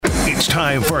It's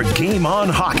time for Game On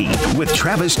Hockey with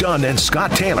Travis Dunn and Scott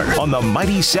Taylor on the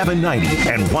Mighty 790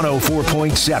 and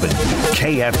 104.7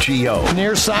 KFGO.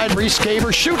 Near side, Reese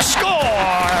Gaber shoots,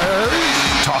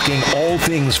 scores! Talking all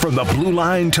things from the blue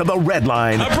line to the red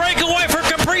line. A breakaway for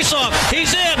Kaprizov.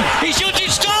 He's in. He shoots, he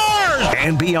scores!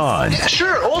 And beyond. Yeah,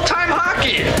 sure, old-time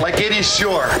hockey. Like Eddie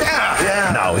Shore.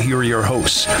 Yeah. Now here are your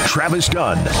hosts, Travis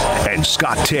Dunn and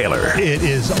Scott Taylor. It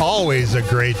is always a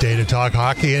great day to talk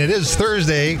hockey, and it is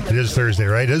Thursday. It is Thursday,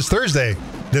 right? It is Thursday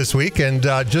this week, and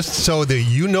just so that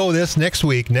you know this, next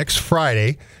week, next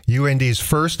Friday, UND's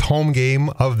first home game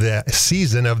of the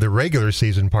season, of the regular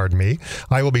season, pardon me.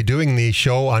 I will be doing the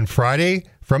show on Friday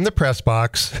from the press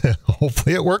box.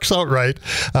 Hopefully it works out right.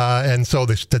 And so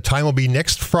the time will be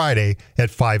next Friday at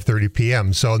 5:30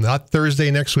 p.m. So not Thursday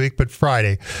next week, but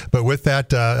Friday. But with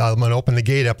that, I'm going to open the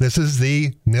gate up. This is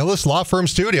the Nilles Law Firm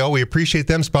studio. We appreciate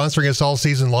them sponsoring us all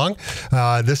season long.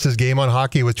 This is Game on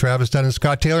Hockey with Travis Dunn and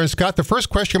Scott Taylor. And Scott, the first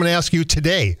question I'm going to ask you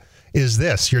today is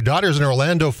this. Your daughter's in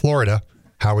Orlando, Florida.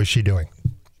 How is she doing?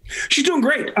 She's doing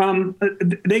great.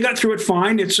 They got through it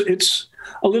fine. It's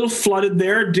a little flooded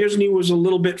there. Disney was a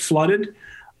little bit flooded,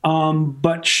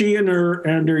 but she and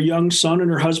her young son and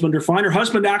her husband are fine. Her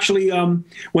husband actually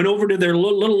went over to their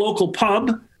little local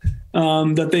pub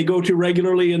that they go to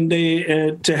regularly, and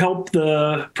they to help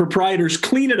the proprietors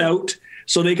clean it out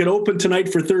so they could open tonight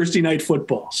for Thursday night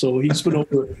football. So he's been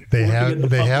over. They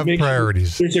have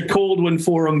priorities. Sure there's a cold one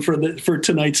for them for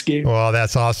tonight's game. Well,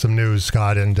 that's awesome news,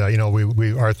 Scott. And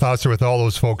we our thoughts are with all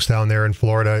those folks down there in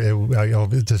Florida.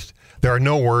 There are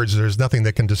no words. There's nothing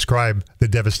that can describe the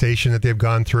devastation that they've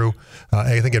gone through.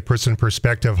 I think it puts in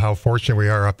perspective how fortunate we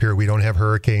are up here. We don't have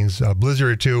hurricanes. A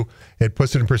blizzard or two, it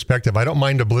puts it in perspective. I don't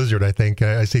mind a blizzard, I think.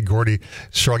 I see Gordy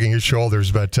shrugging his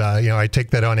shoulders, but I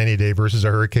take that on any day versus a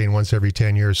hurricane once every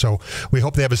 10 years. So we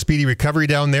hope they have a speedy recovery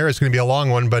down there. It's going to be a long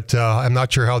one, but I'm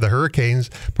not sure how the hurricanes,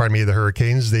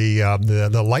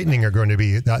 the Lightning are going to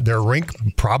be. Their rink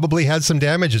probably had some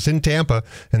damage. It's in Tampa,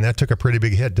 and that took a pretty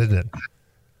big hit, didn't it?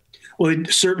 Well,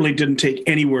 it certainly didn't take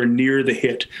anywhere near the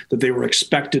hit that they were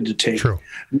expected to take. True.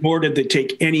 Nor did they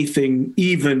take anything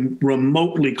even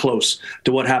remotely close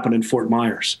to what happened in Fort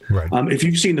Myers. Right. If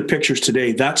you've seen the pictures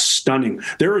today, that's stunning.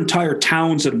 There are entire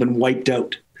towns that have been wiped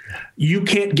out. You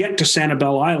can't get to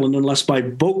Sanibel Island unless by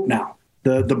boat now.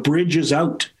 The bridge is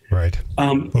out. Right.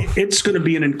 It's going to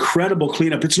be an incredible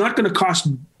cleanup. It's not going to cost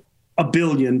 $1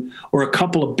 billion or a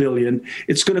couple of billion.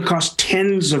 It's going to cost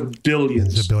tens of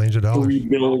billions of dollars to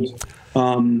rebuild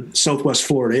Southwest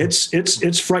Florida.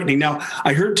 It's frightening. Now,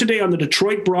 I heard today on the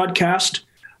Detroit broadcast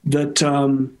that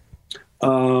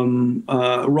Ron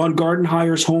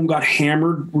Gardenhire's home got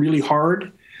hammered really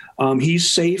hard. He's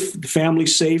safe, the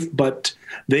family's safe, but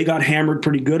they got hammered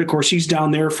pretty good. Of course, he's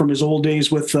down there from his old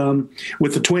days with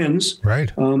the Twins,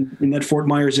 right? In that Fort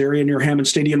Myers area near Hammond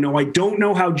Stadium. Now, I don't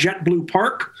know how JetBlue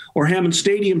Park or Hammond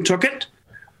Stadium took it.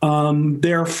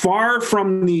 They're far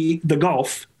from the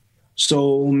Gulf,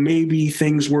 so maybe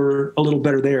things were a little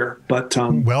better there. But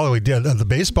we did the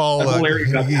baseball. Whole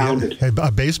area got pounded.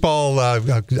 A baseball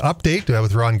update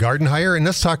with Ron Gardenhire, and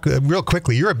let's talk real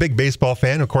quickly. You're a big baseball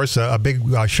fan, of course. A big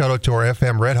shout out to our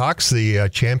FM Redhawks, the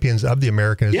champions of the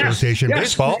American Association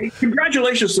Baseball.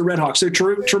 Congratulations to the Redhawks.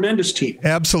 They're a tremendous team.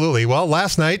 Absolutely. Well,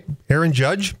 last night Aaron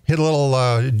Judge hit a little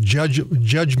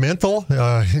judgmental,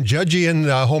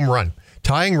 judgy home run,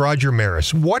 tying Roger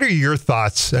Maris. What are your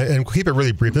thoughts? And keep it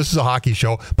really brief. This is a hockey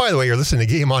show. By the way, you're listening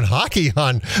to Game on Hockey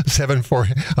on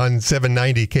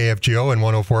 790 KFGO and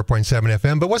 104.7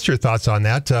 FM. But what's your thoughts on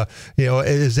that?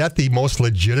 Is that the most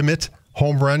legitimate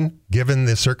home run given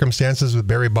the circumstances with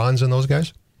Barry Bonds and those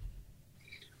guys?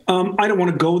 I don't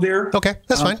want to go there. Okay,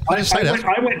 that's fine.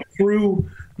 I went through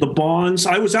the Bonds.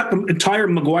 I was at the entire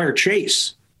McGuire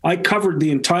chase. I covered the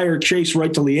entire chase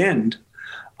right till the end.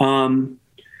 And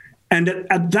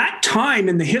at that time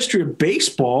in the history of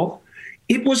baseball,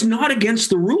 it was not against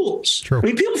the rules. True. I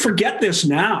mean, people forget this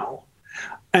now.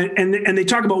 And they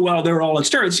talk about, well, they're all on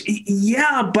steroids.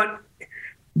 Yeah, but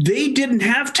they didn't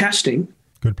have testing.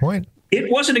 Good point.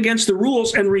 It wasn't against the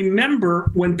rules. And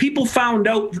remember, when people found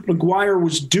out that McGuire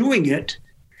was doing it,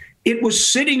 it was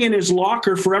sitting in his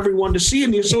locker for everyone to see.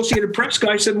 And the Associated Press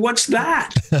guy said, "What's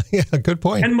that?" Yeah, good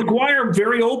point. And McGuire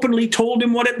very openly told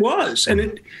him what it was.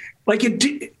 And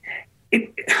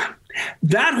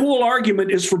that whole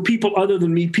argument is for people other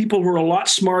than me, people who are a lot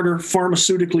smarter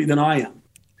pharmaceutically than I am.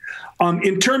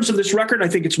 In terms of this record, I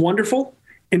think it's wonderful.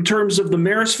 In terms of the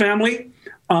Maris family,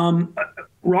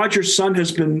 Roger's son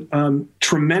has been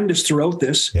tremendous throughout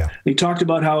this. Yeah. He talked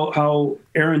about how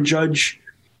Aaron Judge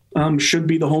should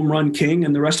be the home run king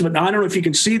and the rest of it. Now, I don't know if you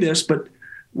can see this, but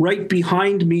right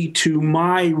behind me to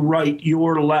my right,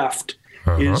 your left,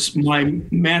 is my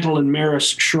Mantle and Maris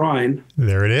shrine.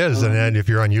 There it is. And then if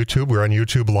you're on YouTube, we're on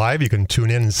YouTube Live. You can tune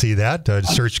in and see that.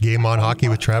 Search Game On Hockey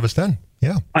with Travis Dunn.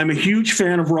 Yeah. I'm a huge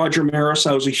fan of Roger Maris.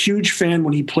 I was a huge fan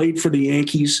when he played for the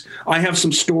Yankees. I have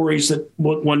some stories that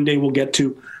one day we'll get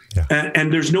to. Yeah.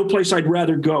 And there's no place I'd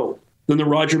rather go than the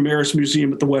Roger Maris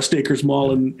Museum at the West Acres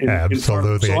Mall in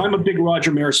Absolutely. So I'm a big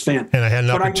Roger Maris fan. And I had an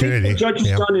opportunity. I think what Judge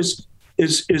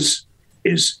has done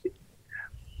is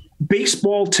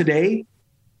baseball today.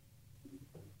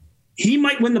 He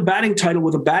might win the batting title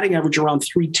with a batting average around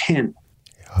 310.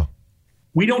 Yeah.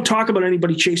 We don't talk about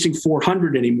anybody chasing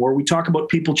 400 anymore. We talk about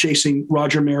people chasing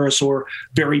Roger Maris or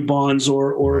Barry Bonds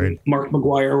or right. Mark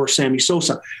McGuire or Sammy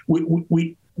Sosa.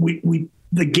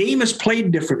 The game is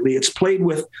played differently. It's played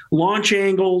with launch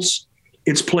angles.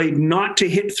 It's played not to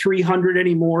hit 300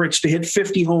 anymore. It's to hit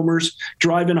 50 homers,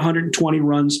 drive in 120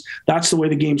 runs. That's the way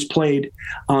the game's played.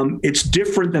 It's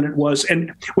different than it was.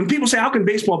 And when people say, how can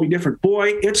baseball be different? Boy,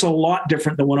 it's a lot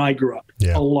different than when I grew up.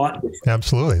 Yeah. A lot different.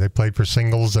 Absolutely. They played for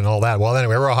singles and all that. Well,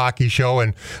 anyway, we're a hockey show,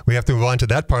 and we have to move on to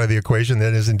that part of the equation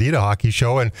that is indeed a hockey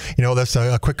show. And, that's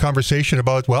a quick conversation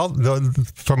about,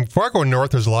 from Fargo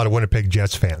North, there's a lot of Winnipeg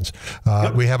Jets fans.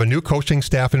 Yep. We have a new coaching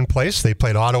staff in place. They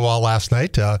played Ottawa last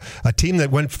night, a team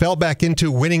that fell back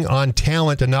into winning on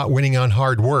talent and not winning on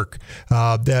hard work.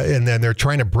 And then they're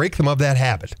trying to break them of that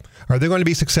habit. Are they going to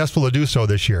be successful to do so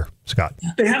this year, Scott?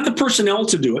 They have the personnel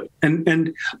to do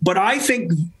it. But I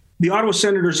think the Ottawa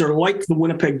Senators are like the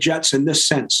Winnipeg Jets in this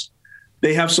sense.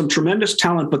 They have some tremendous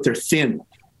talent, but they're thin.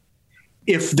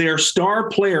 If their star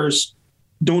players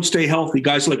don't stay healthy,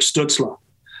 guys like Stützle.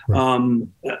 Right.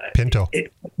 Pinto.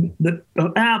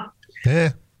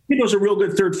 Pinto's a real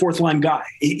good third, fourth line guy.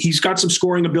 He's got some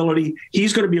scoring ability.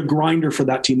 He's going to be a grinder for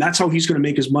that team. That's how he's going to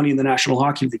make his money in the National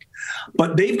Hockey League.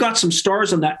 But they've got some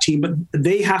stars on that team, but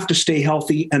they have to stay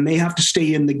healthy and they have to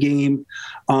stay in the game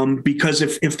because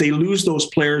if they lose those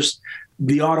players,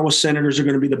 the Ottawa Senators are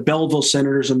going to be the Belleville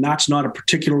Senators, and that's not a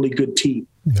particularly good team.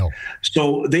 No.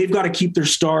 So they've got to keep their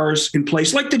stars in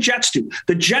place like the Jets do.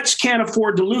 The Jets can't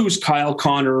afford to lose Kyle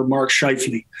Connor or Mark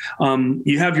Scheifele.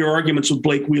 You have your arguments with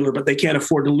Blake Wheeler, but they can't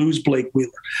afford to lose Blake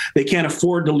Wheeler. They can't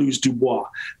afford to lose Dubois.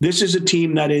 This is a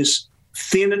team that is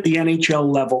thin at the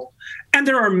NHL level, and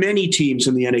there are many teams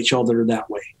in the NHL that are that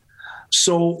way.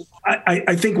 So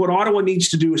I think what Ottawa needs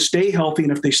to do is stay healthy,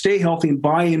 and if they stay healthy and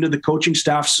buy into the coaching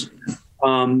staff's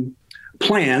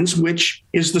plans, which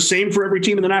is the same for every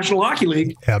team in the National Hockey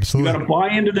League. Absolutely. You got to buy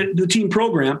into the team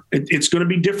program. It's going to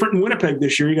be different in Winnipeg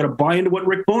this year. You got to buy into what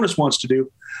Rick Bowness wants to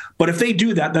do. But if they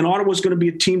do that, then Ottawa's going to be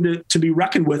a team to be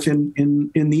reckoned with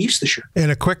in the East this year.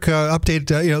 And a quick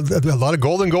update, a lot of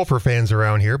Golden Gopher fans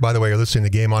around here. By the way, you're listening to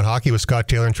Game On Hockey with Scott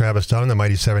Taylor and Travis Dunn on the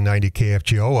Mighty 790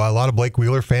 KFGO. A lot of Blake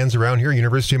Wheeler fans around here.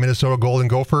 University of Minnesota Golden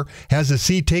Gopher has a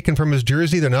C taken from his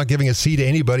jersey. They're not giving a C to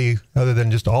anybody other than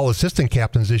just all assistant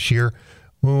captains this year.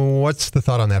 What's the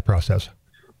thought on that process?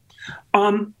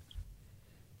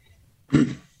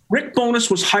 Rick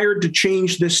Bowness was hired to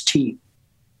change this team.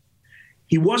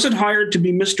 He wasn't hired to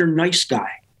be Mr. Nice Guy.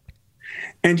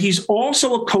 And he's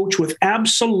also a coach with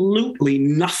absolutely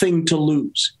nothing to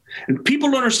lose. And people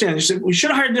don't understand. They said, we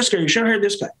should have hired this guy. You should have hired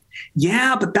this guy.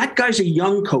 Yeah, but that guy's a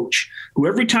young coach who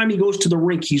every time he goes to the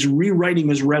rink, he's rewriting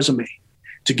his resume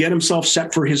to get himself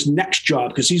set for his next job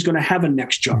because he's going to have a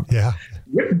next job. Yeah.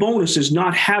 Rick Bowness is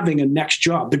not having a next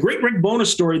job. The great Rick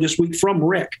Bowness story this week from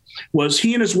Rick was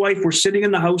he and his wife were sitting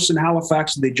in the house in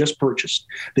Halifax that they just purchased.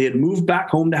 They had moved back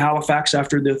home to Halifax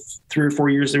after the 3 or 4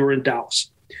 years they were in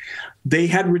Dallas. They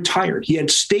had retired. He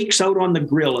had steaks out on the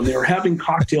grill and they were having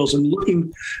cocktails and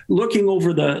looking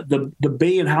over the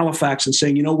bay in Halifax and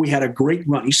saying, we had a great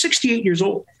run. He's 68 years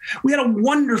old. We had a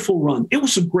wonderful run. It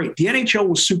was great. The NHL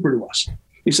was super to us.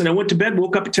 He said, I went to bed,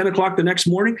 woke up at 10 o'clock the next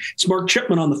morning. It's Mark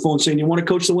Chipman on the phone saying, you want to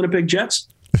coach the Winnipeg Jets?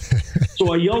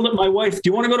 So I yelled at my wife, do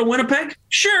you want to go to Winnipeg?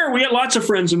 Sure, we got lots of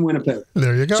friends in Winnipeg.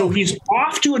 There you go. So he's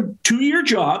off to a 2-year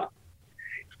job.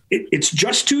 It's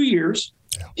just 2 years.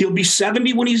 Yeah. He'll be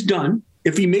 70 when he's done.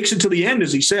 If he makes it to the end,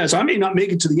 as he says, I may not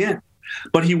make it to the end.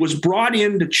 But he was brought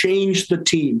in to change the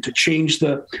team, to change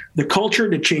the culture,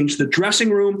 to change the dressing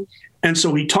room. And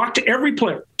so he talked to every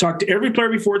player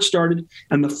before it started.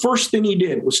 And the first thing he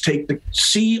did was take the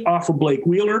C off of Blake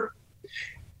Wheeler,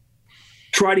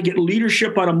 try to get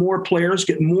leadership out of more players,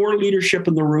 get more leadership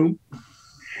in the room.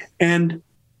 And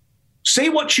say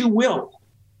what you will,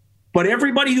 But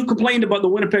everybody who complained about the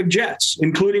Winnipeg Jets,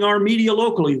 including our media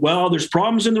locally, well, there's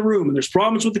problems in the room and there's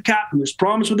problems with the captain, there's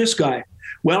problems with this guy.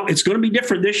 Well, it's going to be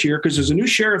different this year because there's a new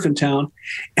sheriff in town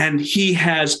and he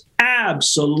has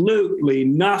absolutely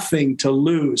nothing to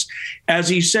lose. As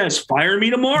he says, fire me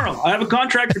tomorrow. I have a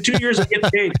contract for 2 years. I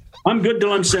get paid. I'm good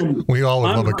till I'm 70. We all would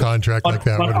love a contract like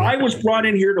that. But I was brought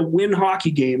in here to win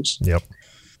hockey games. Yep.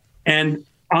 And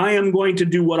I am going to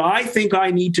do what I think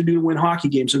I need to do to win hockey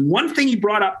games. And one thing he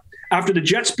brought up after the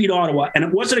Jets beat Ottawa, and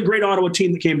it wasn't a great Ottawa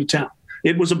team that came to town.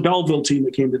 It was a Belleville team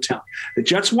that came to town. The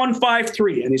Jets won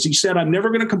 5-3. And as he said, I'm never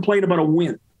going to complain about a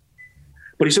win.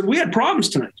 But he said, we had problems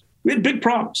tonight. We had big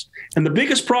problems. And the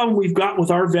biggest problem we've got with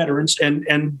our veterans,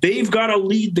 and they've got to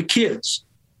lead the kids,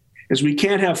 is we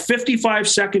can't have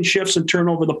 55-second shifts and turn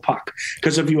over the puck.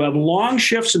 Because if you have long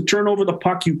shifts and turn over the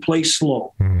puck, you play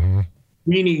slow. Mm-hmm.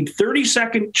 We need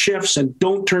 30-second shifts and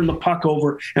don't turn the puck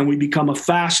over, and we become a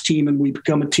fast team, and we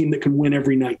become a team that can win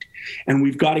every night. And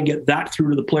we've got to get that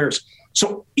through to the players.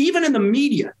 So even in the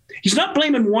media, he's not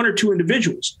blaming one or two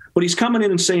individuals, but he's coming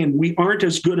in and saying we aren't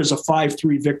as good as a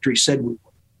 5-3 victory said we were.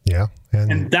 Yeah.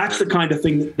 And that's the kind of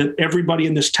thing that everybody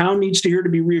in this town needs to hear, to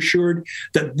be reassured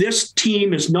that this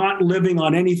team is not living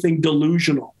on anything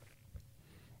delusional.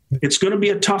 It's going to be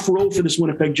a tough road for this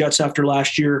Winnipeg Jets after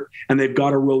last year, and they've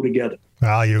got to row together.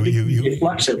 Well, you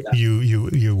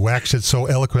waxed it so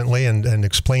eloquently and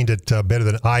explained it better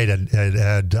than I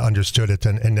had understood it,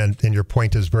 and your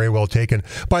point is very well taken.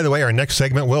 By the way, our next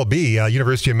segment will be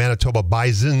University of Manitoba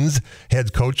Bisons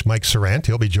head coach Mike Serrant.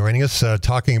 He'll be joining us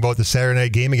talking about the Saturday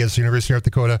night game against the University of North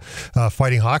Dakota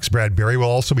Fighting Hawks. Brad Berry will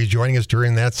also be joining us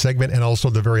during that segment, and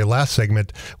also the very last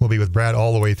segment will be with Brad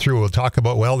all the way through. We'll talk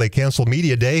about, well, they canceled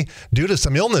Media Day due to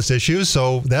some illness issues,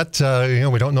 so that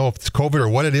we don't know if it's COVID or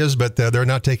what it is, but they're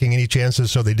not taking any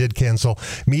chances, so they did cancel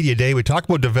Media Day. We talk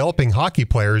about developing hockey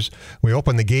players. We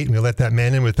open the gate and we let that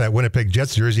man in with that Winnipeg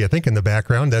Jets jersey, I think, in the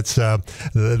background. That's the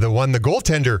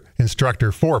goaltender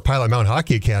instructor for Pilot Mountain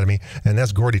Hockey Academy, and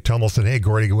that's Gordy Tummelson. Hey,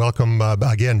 Gordy, welcome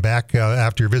again back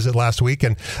after your visit last week.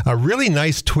 And a really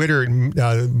nice Twitter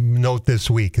note this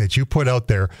week that you put out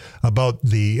there about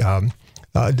the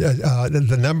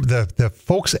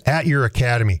folks at your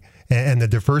academy and the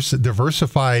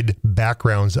diversified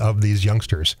backgrounds of these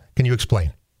youngsters. Can you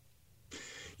explain?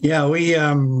 Yeah, we've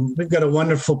got a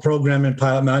wonderful program in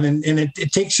Pilot Mountain, and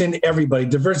it takes in everybody.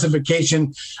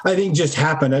 Diversification, I think, just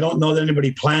happened. I don't know that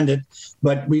anybody planned it,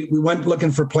 but we went looking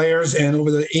for players, and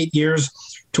over the 8 years,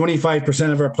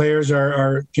 25% of our players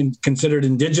are considered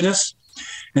Indigenous,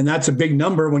 and that's a big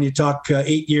number when you talk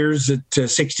 8 years at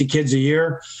 60 kids a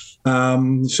year.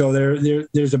 So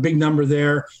there's a big number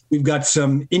there. We've got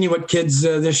some Inuit kids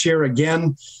this year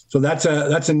again. So that's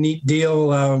a neat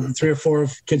deal. 3 or 4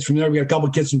 kids from there. We got a couple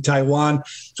of kids from Taiwan.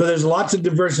 So there's lots of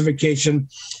diversification,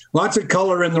 lots of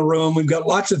color in the room. We've got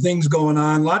lots of things going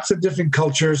on, lots of different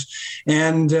cultures,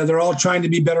 and they're all trying to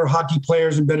be better hockey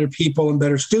players and better people and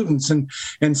better students.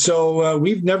 And so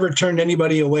we've never turned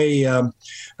anybody away,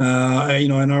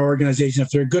 in our organization. If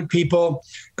they're good people,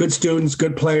 good students,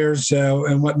 good players,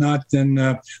 and whatnot, then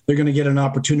they're going to get an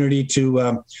opportunity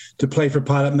to play for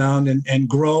Pilot Mountain and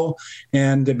grow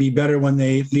and be better when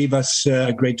they leave us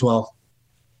at grade 12.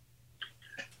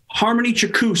 Harmony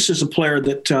Chakous is a player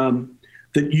that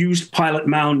used Pilot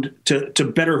Mound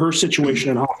to better her situation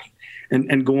in hockey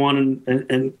and go on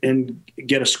and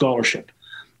get a scholarship.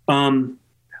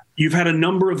 You've had a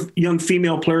number of young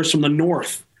female players from the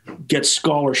North get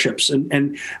scholarships,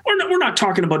 and we're not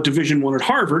talking about Division I at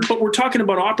Harvard, but we're talking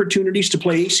about opportunities to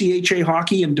play ACHA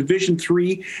hockey in Division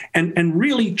III and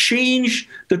really change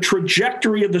the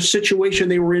trajectory of the situation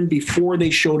they were in before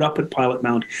they showed up at Pilot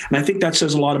Mound. And I think that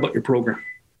says a lot about your program.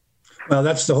 Well,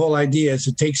 that's the whole idea, is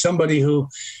to take somebody who,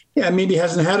 maybe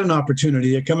hasn't had an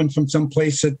opportunity. They're coming from some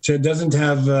place that doesn't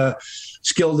have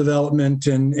skill development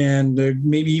and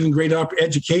maybe even great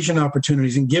education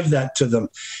opportunities, and give that to them.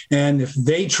 And if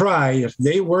they try, if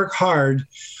they work hard,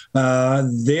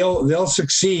 they'll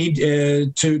succeed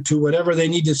to whatever they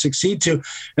need to succeed to.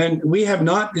 And we have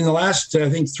not, in the last, I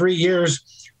think, 3 years,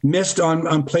 missed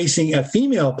on placing a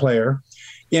female player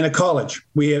in a college.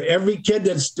 We have every kid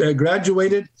that's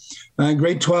graduated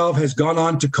grade 12 has gone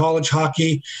on to college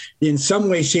hockey in some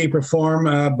way, shape, or form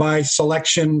by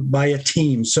selection by a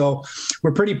team. So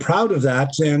we're pretty proud of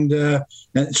that. And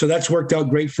so that's worked out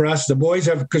great for us. The boys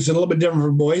have, because it's a little bit different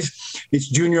for boys, it's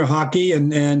junior hockey,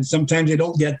 and sometimes they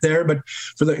don't get there. But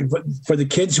for the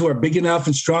kids who are big enough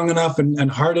and strong enough and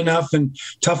hard enough and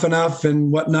tough enough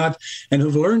and whatnot, and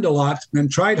who've learned a lot and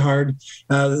tried hard,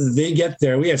 they get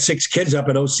there. We had 6 kids up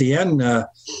at OCN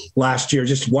last year,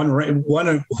 just one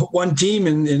one team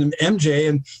in MJ,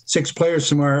 and 6 players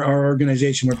from our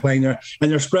organization were playing there, and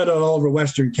they're spread out all over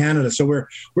Western Canada. So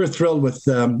we're thrilled with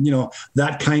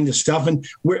that kind of stuff, and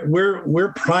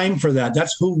we're primed for that.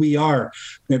 That's who we are,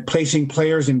 placing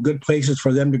players in good places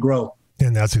for them to grow.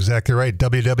 And that's exactly right.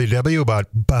 www.Pilot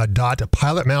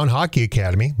Mound Hockey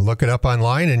Academy. Look it up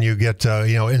online, and you get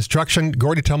instruction.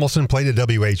 Gordy Tummelson played at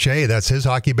WHA. That's his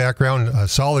hockey background. A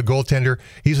solid goaltender.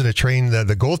 He's going to train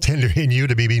the goaltender in you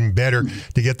to be even better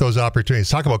to get those opportunities.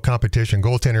 Talk about competition.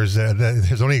 Goaltenders.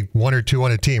 There's only 1 or 2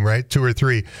 on a team, right? 2 or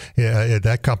 3.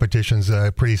 That competition's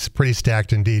pretty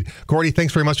stacked indeed. Gordy,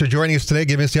 thanks very much for joining us today,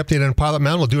 giving us the update on Pilot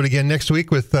Mound. We'll do it again next week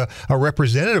with a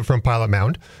representative from Pilot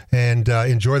Mound, and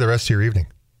enjoy the rest of your evening.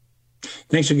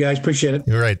 Thanks, you guys. Appreciate it.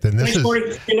 You're right. Then this Thanks,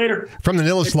 Corey. See you later. From the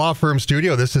Nilles Law Firm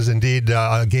studio. This is indeed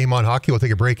a Game on Hockey. We'll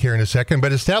take a break here in a second.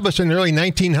 But established in the early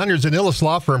 1900s, the Nilles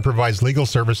Law Firm provides legal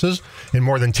services in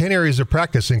more than 10 areas of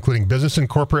practice, including business and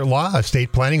corporate law,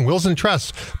 estate planning, wills and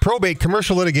trusts, probate,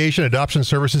 commercial litigation, adoption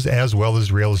services, as well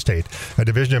as real estate. A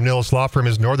division of Nilles Law Firm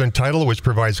is Northern Title, which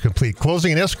provides complete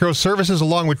closing and escrow services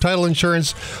along with title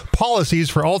insurance policies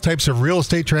for all types of real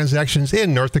estate transactions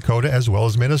in North Dakota as well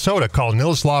as Minnesota. Call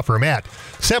Nilles Law Firm at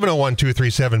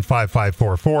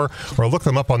 701-237-5544 or look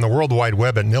them up on the World Wide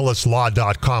Web at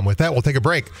nilleslaw.com. With that, we'll take a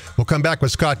break. We'll come back with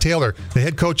Scott Taylor, the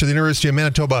head coach of the University of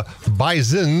Manitoba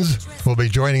Bisons, will be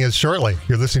joining us shortly.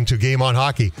 You're listening to Game on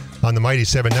Hockey on the mighty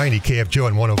 790 KFGO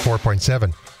and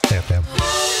 104.7 FM.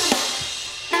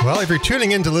 Well, if you're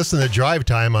tuning in to listen to Drive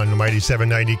Time on the mighty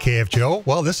 790 KFGO,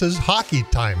 well, this is hockey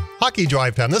time. Hockey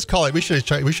Drive Time. Let's call it. We should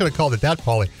have called it that,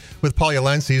 Paulie. With Paulie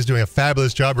Alensi, he's doing a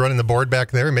fabulous job running the board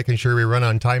back there and making sure we run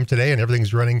on time today and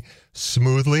everything's running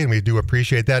smoothly, and we do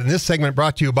appreciate that. And this segment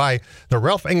brought to you by the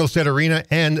Ralph Engelstad Arena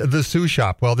and the Sioux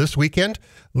Shop. Well, this weekend,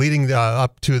 leading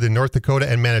up to the North Dakota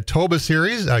and Manitoba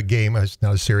series, game, it's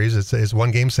not a series, it's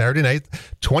one game Saturday night.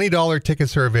 $20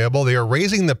 tickets are available. They are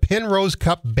raising the Penrose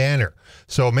Cup banner.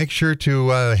 So make sure to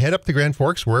head up to Grand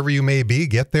Forks, wherever you may be,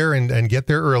 get there and get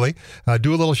there early.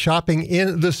 Do a little shopping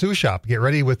in the Sioux Shop. Get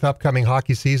ready with upcoming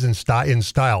hockey season in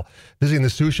style. Visiting the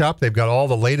Sioux Shop, they've got all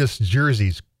the latest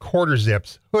jerseys, quarter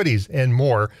zips, hoodies, and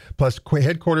more, plus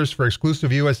headquarters for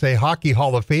exclusive USA Hockey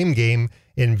Hall of Fame game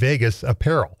in Vegas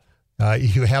apparel.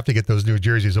 You have to get those new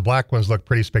jerseys. The black ones look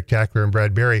pretty spectacular, and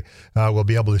Brad Berry will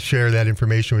be able to share that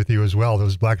information with you as well.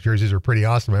 Those black jerseys are pretty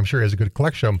awesome. I'm sure he has a good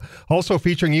collection of them. Also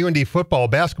featuring UND football,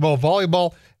 basketball,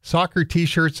 volleyball, soccer,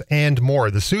 T-shirts, and more.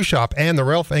 The Sioux Shop and the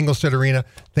Ralph Engelstad Arena,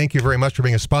 thank you very much for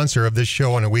being a sponsor of this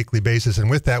show on a weekly basis.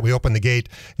 And with that, we open the gate,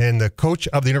 and the coach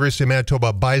of the University of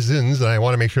Manitoba Bisons, and I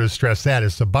want to make sure to stress that,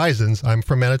 it's the Bisons. I'm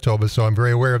from Manitoba, so I'm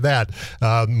very aware of that.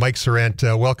 Mike Sorrent,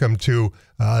 welcome to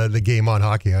the Game on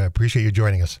Hockey. I appreciate you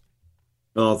joining us.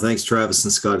 Oh, thanks, Travis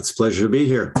and Scott. It's a pleasure to be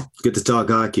here. Good to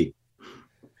talk hockey.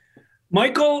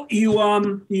 Michael, you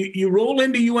roll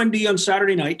into UND on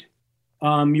Saturday night,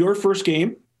 your first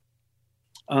game.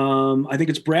 I think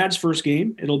it's Brad's first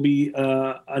game. It'll be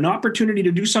an opportunity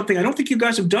to do something I don't think you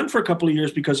guys have done for a couple of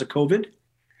years because of COVID.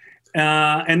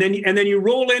 And then you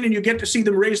roll in and you get to see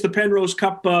them raise the Penrose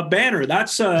Cup banner.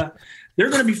 That's they're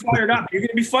going to be fired up. You're going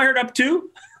to be fired up too.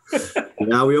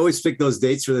 Now we always pick those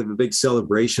dates where they have a big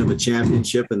celebration of a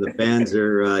championship, and the fans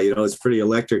are, it's pretty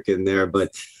electric in there.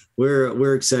 But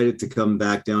we're excited to come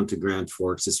back down to Grand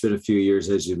Forks. It's been a few years,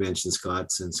 as you mentioned,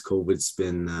 Scott, since COVID's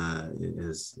been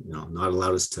not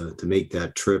allowed us to make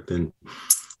that trip, and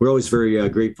we're always very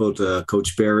grateful to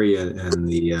Coach Berry and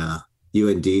the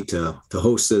UND to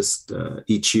host us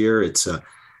each year. It's an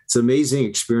amazing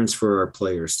experience for our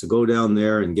players to go down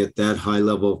there and get that high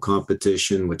level of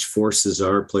competition, which forces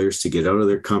our players to get out of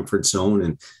their comfort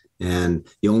zone, and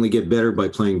you only get better by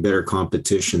playing better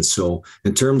competition. So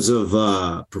in terms of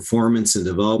performance and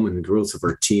development and growth of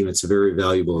our team, it's a very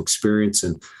valuable experience.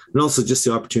 And also just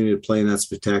the opportunity to play in that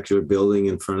spectacular building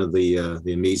in front of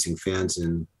the amazing fans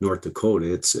in North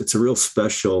Dakota. It's a real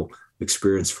special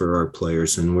experience for our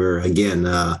players. And we're, again,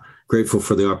 grateful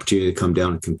for the opportunity to come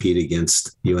down and compete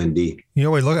against UND. I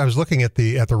was looking at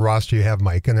the roster you have,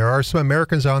 Mike, and there are some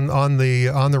Americans on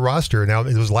the roster. Now,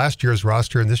 it was last year's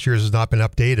roster, and this year's has not been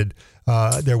updated.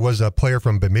 There was a player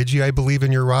from Bemidji, I believe,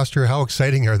 in your roster. How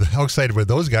excited would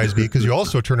those guys be? Because you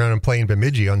also turn around and play in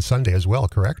Bemidji on Sunday as well,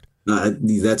 correct?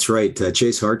 That's right.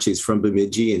 Chase Hartsey's from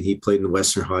Bemidji, and he played in the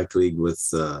Western Hockey League with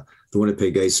the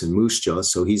Winnipeg Ice and Moose Jaw.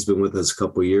 So he's been with us a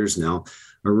couple of years now.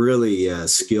 A really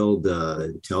skilled,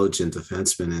 intelligent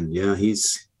defenseman. And yeah,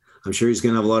 I'm sure he's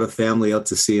going to have a lot of family out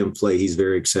to see him play. He's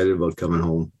very excited about coming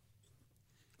home.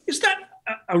 Is that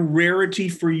a rarity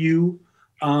for you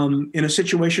in a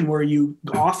situation where you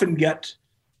often get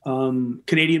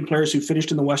Canadian players who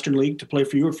finished in the Western League to play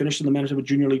for you or finished in the Manitoba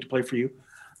Junior League to play for you,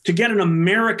 to get an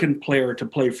American player to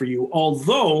play for you,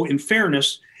 although, in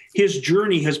fairness, his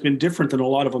journey has been different than a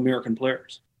lot of American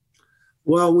players.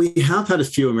 Well, we have had a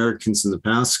few Americans in the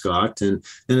past, Scott, and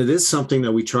it is something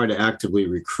that we try to actively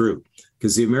recruit,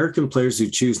 because the American players who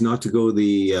choose not to go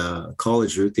the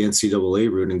college route, the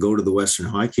NCAA route, and go to the Western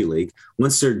Hockey League,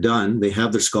 once they're done, they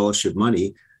have their scholarship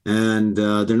money, and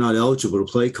they're not eligible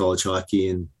to play college hockey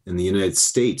in the United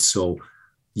States. So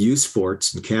youth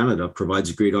sports in Canada provides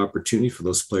a great opportunity for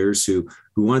those players who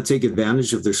want to take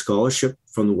advantage of their scholarship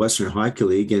from the Western Hockey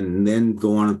League and then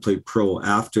go on and play pro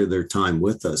after their time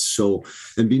with us. So,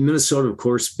 and Minnesota, of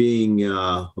course, being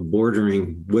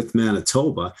bordering with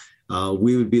Manitoba,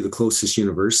 we would be the closest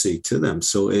university to them.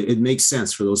 So it makes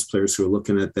sense for those players who are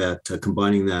looking at that,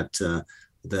 combining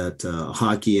that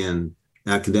hockey and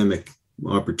academic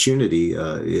opportunity.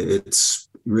 It's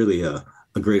really a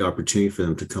great opportunity for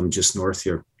them to come just north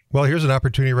here. Well, here's an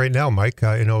opportunity right now, Mike.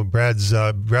 Brad's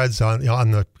on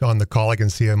the call. I can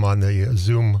see him on the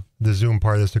Zoom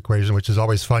part of this equation, which is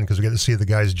always fun because we get to see the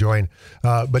guys join.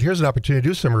 But here's an opportunity to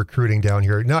do some recruiting down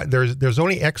here. There's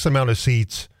only X amount of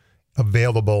seats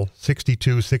available,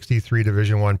 62, 63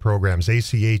 Division I programs,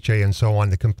 ACHA and so on.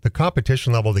 The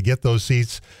competition level to get those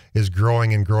seats is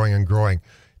growing and growing and growing.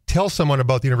 Tell someone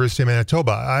about the University of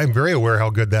Manitoba. I'm very aware how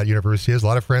good that university is. A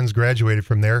lot of friends graduated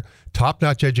from there.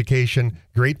 Top-notch education,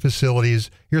 great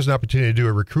facilities. Here's an opportunity to do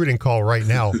a recruiting call right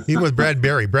now, even with Brad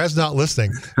Berry. Brad's not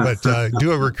listening, but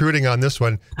do a recruiting on this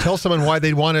one. Tell someone why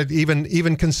they'd want to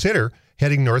even consider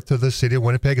heading north to the city of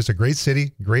Winnipeg. It's a great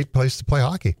city, great place to play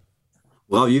hockey.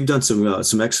 Well, you've done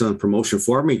some excellent promotion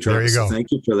for me, Travis. There you go. So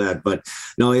thank you for that. But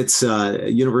no, it's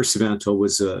University of Manitoba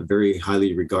was a very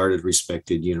highly regarded,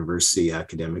 respected university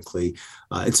academically.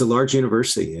 It's a large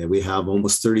university. We have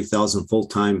almost 30,000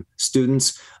 full-time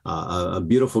students, a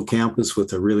beautiful campus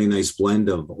with a really nice blend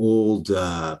of old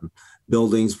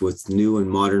buildings with new and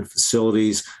modern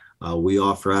facilities. We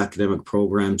offer academic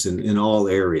programs in all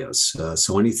areas.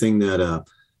 So anything that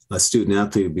a student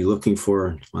athlete would be looking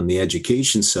for on the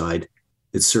education side,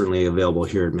 it's certainly available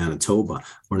here at Manitoba.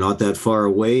 We're not that far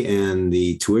away, and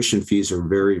the tuition fees are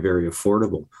very, very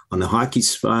affordable. On the hockey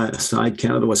side,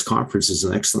 Canada West Conference is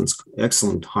an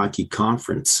excellent hockey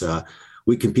conference.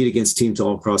 We compete against teams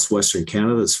all across Western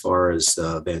Canada as far as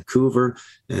Vancouver,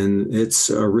 and it's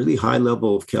a really high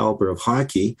level of caliber of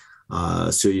hockey.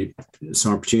 So it's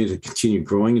an opportunity to continue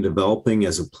growing and developing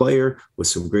as a player with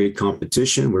some great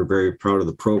competition. We're very proud of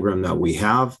the program that we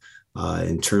have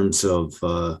in terms of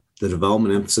the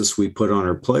development emphasis we put on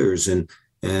our players, and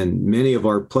many of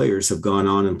our players have gone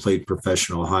on and played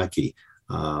professional hockey.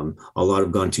 A lot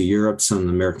have gone to Europe, some in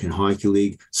the American Hockey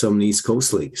League, some in the East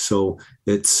Coast League. So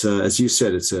it's, as you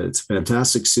said, it's a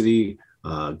fantastic city,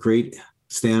 great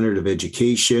standard of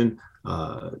education,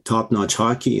 top-notch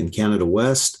hockey in Canada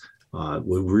West.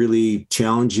 Will really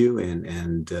challenge you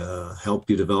and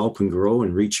help you develop and grow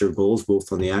and reach your goals,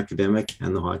 both on the academic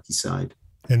and the hockey side.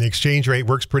 And the exchange rate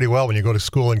works pretty well when you go to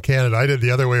school in Canada. I did the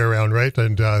other way around, right?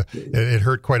 And it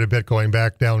hurt quite a bit going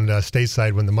back down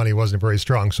stateside when the money wasn't very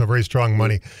strong. So very strong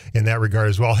money in that regard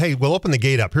as well. Hey, we'll open the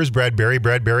gate up. Here's Brad Berry.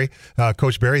 Brad Berry,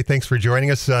 Coach Berry, thanks for joining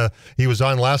us. He was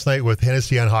on last night with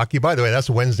Hennessy on Hockey. By the way, that's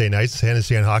Wednesday nights,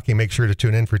 Hennessy on Hockey. Make sure to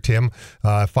tune in for Tim,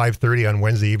 5:30 on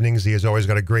Wednesday evenings. He has always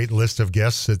got a great list of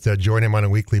guests that join him on a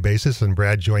weekly basis, and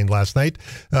Brad joined last night.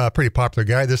 Pretty popular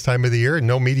guy this time of the year.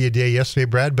 No media day yesterday,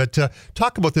 Brad, but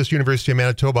talk about this University of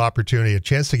Manitoba opportunity, a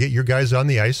chance to get your guys on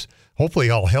the ice,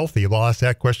 hopefully all healthy. We'll ask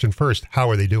that question first.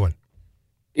 How are they doing?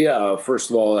 Yeah,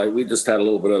 first of all, we just had a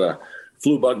little bit of the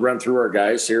flu bug run through our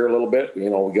guys here a little bit.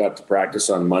 You know, we got to practice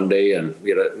on Monday, and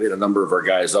we had a number of our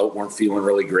guys out, weren't feeling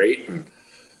really great. And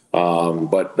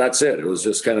but that's it. It was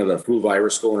just kind of the flu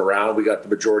virus going around. We got the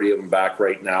majority of them back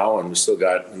right now, and we still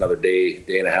got another day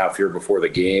and a half here before the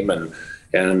game. And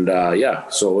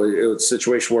so it's a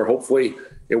situation where hopefully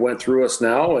it went through us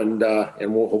now, and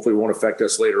will hopefully won't affect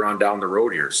us later on down the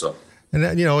road here. So. And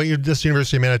this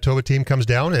University of Manitoba team comes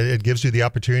down. It gives you the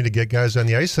opportunity to get guys on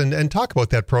the ice and talk about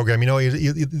that program.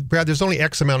 Brad, there's only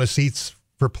X amount of seats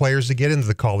for players to get into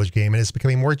the college game, and it's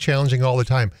becoming more challenging all the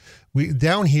time. We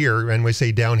down here, and we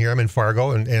say down here, I'm in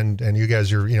Fargo, and you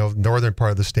guys are northern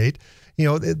part of the state.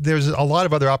 There's a lot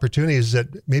of other opportunities that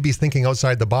maybe thinking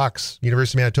outside the box.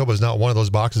 University of Manitoba is not one of those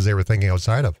boxes they were thinking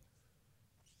outside of.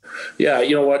 Yeah,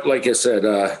 you know what? Like I said,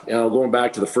 going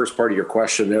back to the first part of your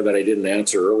question there that I didn't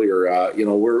answer earlier,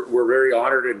 we're very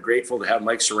honored and grateful to have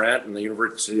Mike Sorrent and the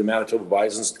University of Manitoba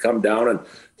Bisons come down and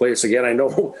play us again. I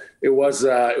know it was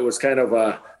kind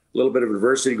of little bit of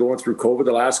adversity going through COVID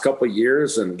the last couple of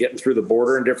years and getting through the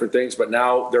border and different things. But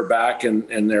now they're back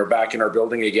and they're back in our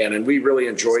building again. And we really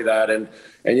enjoy that. And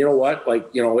you know what,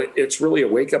 it's really a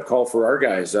wake up call for our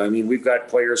guys. I mean, we've got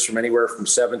players from anywhere from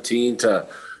 17 to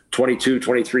 22,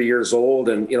 23 years old.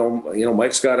 And, you know,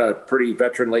 Mike's got a pretty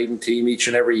veteran laden team each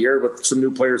and every year with some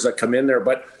new players that come in there.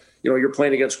 But, you know, you're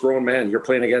playing against grown men. You're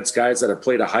playing against guys that have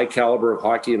played a high caliber of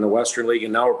hockey in the Western League.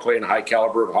 And now we're playing a high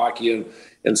caliber of hockey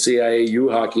and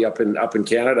CIAU hockey up in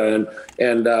Canada.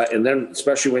 And then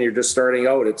especially when you're just starting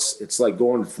out, it's like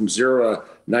going from 0 to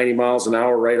 90 miles an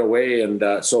hour right away.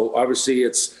 And so obviously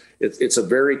it's a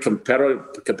very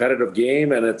competitive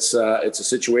game, and it's a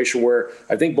situation where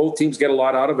I think both teams get a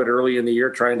lot out of it early in the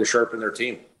year, trying to sharpen their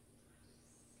team.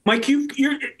 Mike, you'll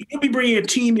be bringing a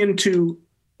team into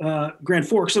Grand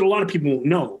Forks that a lot of people won't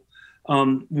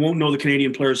know the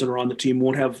Canadian players that are on the team,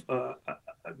 won't have a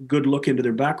good look into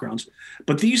their backgrounds.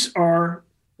 But these are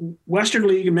Western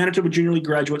League and Manitoba Junior League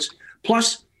graduates.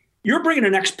 Plus, you're bringing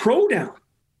an ex-pro down. I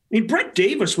mean, Brett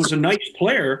Davis was a nice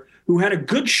player who had a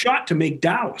good shot to make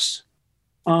Dallas.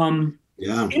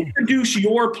 Introduce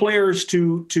your players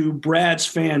to Brad's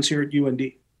fans here at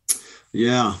UND.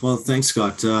 Yeah, well, thanks,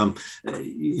 Scott. You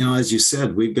know, as you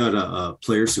said, we've got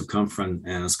players who come from,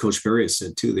 and as Coach Barry has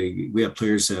said too, we have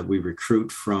players that we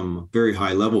recruit from very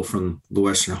high level from the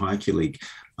Western Hockey League.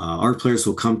 Our players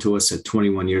will come to us at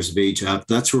 21 years of age.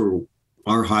 That's where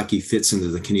our hockey fits into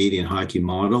the Canadian hockey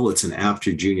model. It's an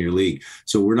after junior league,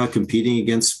 so we're not competing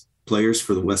against players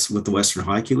with the Western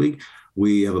Hockey League.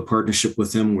 We have a partnership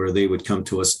with them where they would come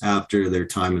to us after their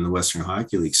time in the Western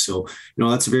Hockey League. So, you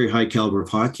know, that's a very high caliber of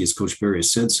hockey, as Coach Barry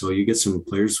has said. So you get some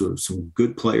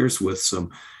good players with some, you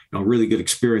know, really good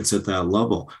experience at that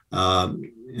level.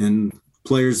 And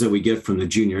players that we get from the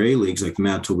Junior A leagues, like the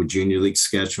Manitoba Junior League,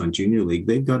 Saskatchewan Junior League,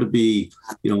 they've got to be,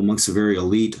 you know, amongst the very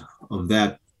elite of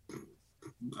that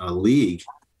league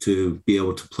to be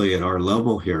able to play at our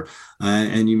level here.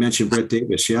 And you mentioned Brett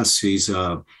Davis. Yes,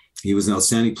 he was an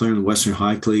outstanding player in the Western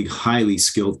Hockey League, highly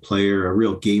skilled player, a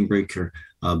real game breaker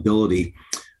ability.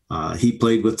 He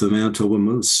played with the Manitoba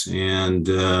Moose and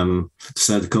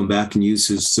decided to come back and use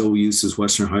his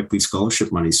Western Hockey League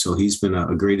scholarship money. So he's been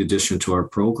a great addition to our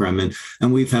program.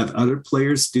 And we've had other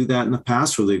players do that in the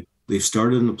past where they've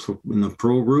started in the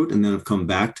pro route and then have come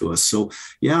back to us. So,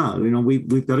 yeah, you know,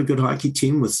 we've got a good hockey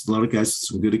team with a lot of guys with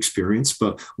some good experience,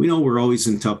 but we know we're always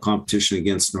in tough competition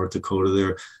against North Dakota.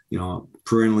 They're, you know,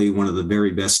 perennially one of the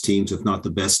very best teams, if not the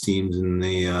best teams in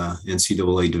the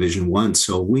NCAA Division I.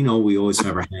 So we know we always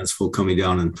have our hands full coming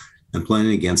down and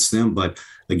playing against them. But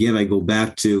again, I go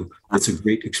back to, it's a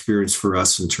great experience for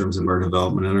us in terms of our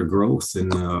development and our growth,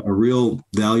 and a real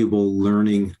valuable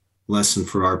learning lesson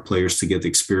for our players to get the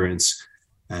experience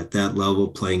at that level,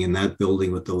 playing in that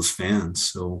building with those fans.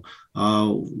 So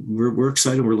we're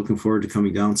excited. We're looking forward to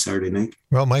coming down Saturday night.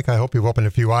 Well, Mike, I hope you've opened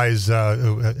a few eyes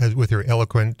with your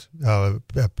eloquent, the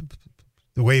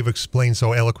way you've explained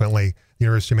so eloquently the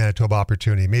University of Manitoba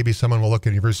opportunity. Maybe someone will look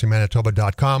at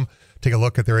universityofmanitoba.com, take a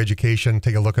look at their education,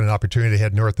 take a look at an opportunity to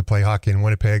head north to play hockey in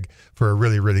Winnipeg for a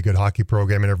really, really good hockey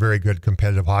program and a very good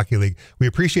competitive hockey league. We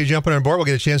appreciate you jumping on board. We'll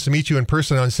get a chance to meet you in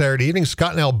person on Saturday evening.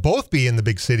 Scott and I will both be in the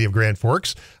big city of Grand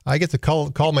Forks. I get to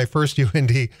call my first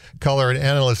UND color and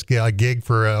analyst gig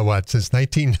for since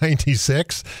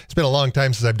 1996. It's been a long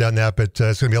time since I've done that, but it's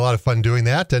going to be a lot of fun doing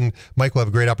that. And Mike will have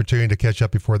a great opportunity to catch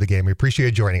up before the game. We appreciate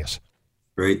you joining us.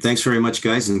 Great. Thanks very much,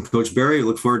 guys. And Coach Barry,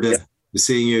 look forward to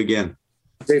seeing you again.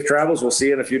 Safe travels. We'll see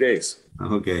you in a few days.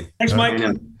 Okay. Thanks, Mike.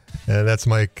 And that's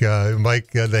Mike,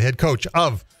 the head coach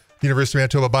of the University of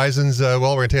Manitoba Bisons. We're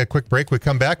going to take a quick break. We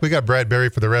come back. We got Brad Barry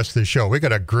for the rest of the show. We got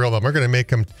to grill him. We're going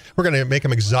to make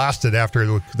him exhausted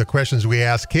after the questions we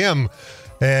ask him.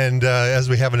 And as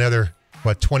we have another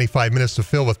 25 minutes to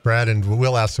fill with Brad, and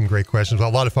we'll ask some great questions. We'll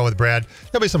have a lot of fun with Brad.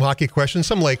 There'll be some hockey questions,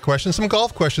 some lake questions, some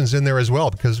golf questions in there as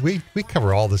well, because we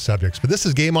cover all the subjects. But this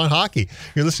is Game on Hockey.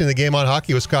 You're listening to Game on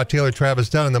Hockey with Scott Taylor, Travis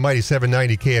Dunn, on the mighty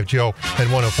 790 KFGO and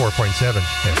 104.7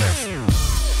 FM.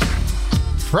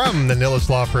 From the Nilles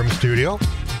Law Firm studio,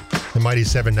 the mighty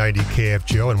 790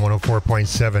 KFGO and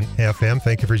 104.7 FM.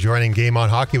 Thank you for joining Game on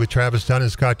Hockey with Travis Dunn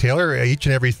and Scott Taylor each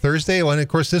and every Thursday. And of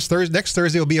course, next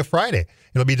Thursday will be a Friday.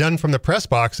 It'll be done from the press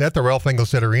box at the Ralph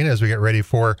Engelstad Arena as we get ready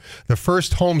for the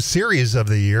first home series of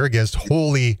the year against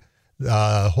Holy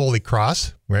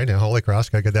Cross. Right, in Holy Cross,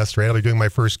 I got that straight. I'll be doing my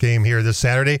first game here this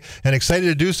Saturday, and excited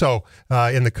to do so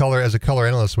in the color as a color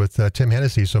analyst with Tim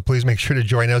Hennessy. So please make sure to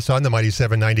join us on the Mighty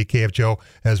 790 KFGO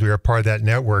as we are part of that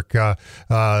network. So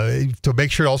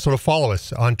make sure also to follow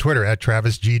us on Twitter at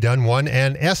Travis G. Dunn1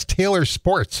 and S. Taylor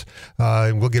Sports.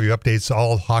 We'll give you updates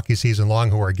all hockey season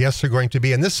long who our guests are going to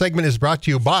be. And this segment is brought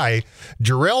to you by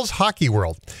Jarrell's Hockey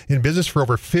World, in business for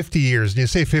over 50 years. And you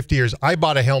say 50 years, I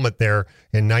bought a helmet there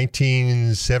in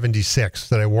 1976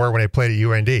 that I wore when I played at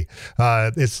UND.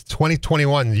 It's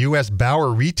 2021 U.S.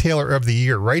 Bauer Retailer of the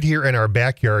Year right here in our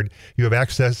backyard. You have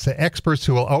access to experts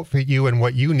who will outfit you in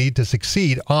what you need to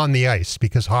succeed on the ice,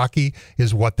 because hockey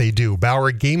is what they do.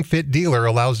 Bauer Game Fit Dealer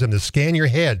allows them to scan your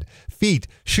head, feet,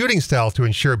 shooting style to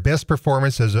ensure best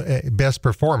performance. As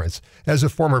a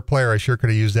former player, I sure could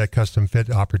have used that custom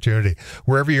fit opportunity.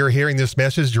 Wherever you're hearing this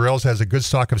message, Jarrell's has a good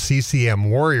stock of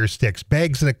CCM, Warrior sticks,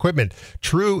 bags and equipment,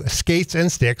 True skates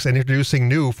and sticks, and introducing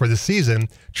new for the season,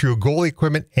 True goalie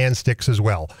equipment and sticks as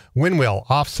well. Winwell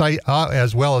off-site,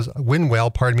 as well as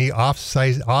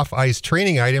off-ice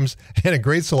training items, and a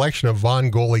great selection of Vaughn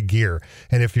goalie gear.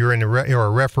 And if you're you're a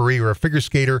referee or a figure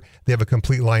skater, they have a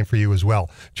complete line for you as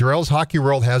well. Jarrell's Hockey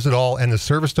World has it all, and the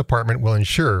service department will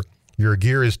ensure your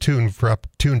gear is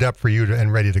tuned up for you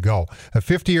and ready to go. A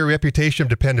 50-year reputation of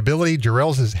dependability,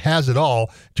 Jarrell's has it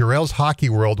all. Jarrell's Hockey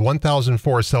World,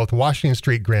 1004 South Washington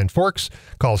Street, Grand Forks.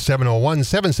 Call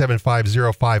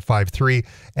 701-775-0553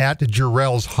 at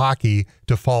Jarrell's Hockey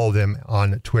to follow them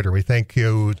on Twitter. We thank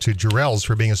you to Jarrell's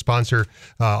for being a sponsor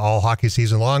all hockey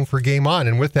season long for Game On.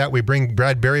 And with that, we bring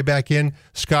Brad Berry back in.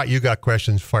 Scott, you got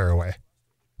questions. Fire away.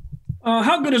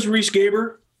 How good is Reese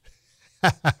Gaber?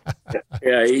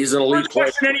 Yeah, he's an elite player.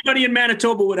 Question anybody in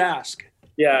Manitoba would ask.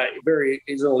 Yeah,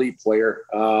 he's an elite player.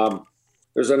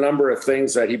 There's a number of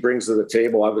things that he brings to the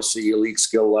table. Obviously, elite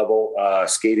skill level,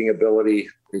 skating ability.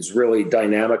 He's really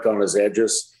dynamic on his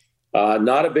edges.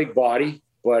 Not a big body,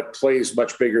 but plays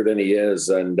much bigger than he is.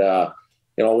 And,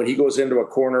 when he goes into a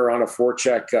corner on a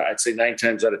forecheck, I'd say 9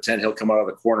 times out of 10, he'll come out of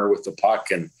the corner with the puck.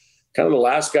 And kind of the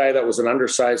last guy that was an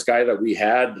undersized guy that we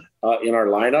had in our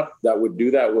lineup that would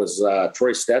do that was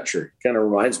Troy Stetcher. Kind of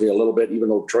reminds me a little bit, even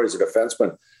though Troy's a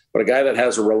defenseman, but a guy that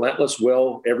has a relentless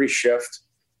will every shift.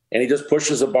 And he just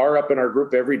pushes a bar up in our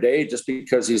group every day just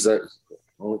because he's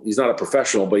not a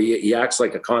professional, but he acts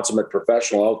like a consummate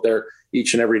professional out there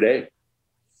each and every day.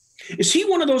 Is he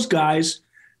one of those guys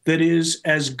that is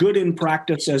as good in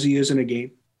practice as he is in a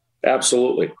game?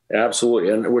 Absolutely.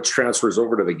 And which transfers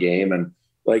over to the game. And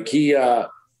like he's a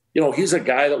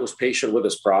guy that was patient with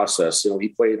his process. He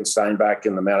played in Steinbach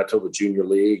in the Manitoba Junior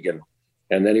League, and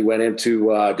then he went into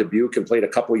Dubuque and played a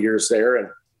couple of years there. And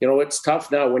it's tough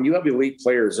now when you have elite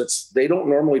players. They don't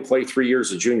normally play 3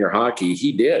 years of junior hockey.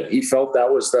 He did. He felt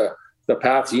that was the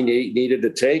path he needed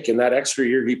to take. And that extra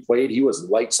year he played, he was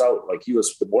lights out. Like he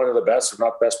was one of the best, if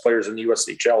not best, players in the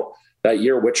USHL that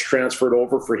year, which transferred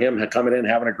over for him, coming in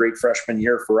having a great freshman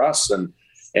year for us. And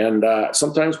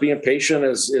sometimes being patient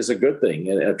is a good thing,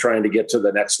 and trying to get to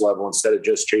the next level instead of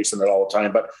just chasing it all the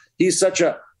time. But he's such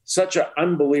an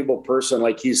unbelievable person.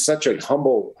 Like he's such a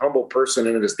humble person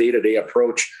in his day-to-day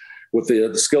approach with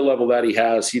the skill level that he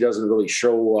has. He doesn't really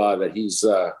show that he's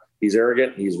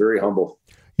arrogant. He's very humble.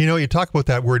 You talk about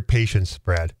that word patience,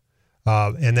 Brad.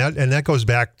 And that goes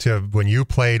back to when you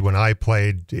played, when I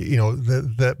played,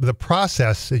 the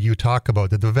process that you talk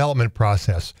about, the development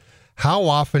process. How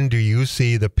often do you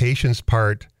see the patience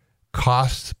part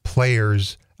cost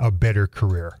players a better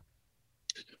career?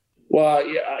 Well,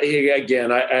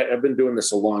 again, I've been doing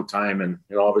this a long time, and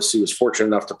obviously was fortunate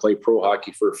enough to play pro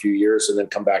hockey for a few years and then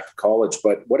come back to college.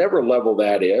 But whatever level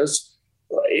that is,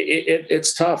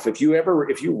 it's tough. If you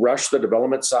rush the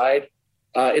development side,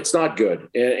 it's not good,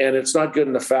 and it's not good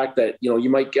in the fact that you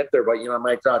might get there, but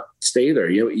might not stay there.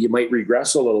 You might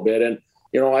regress a little bit, and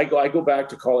I go back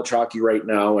to college hockey right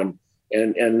now, and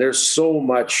there's so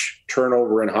much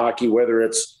turnover in hockey, whether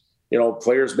it's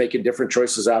players making different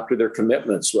choices after their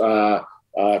commitments, the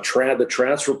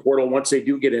transfer portal once they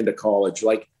do get into college.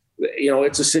 Like,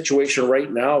 it's a situation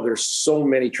right now. There's so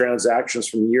many transactions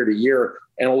from year to year,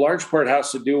 and a large part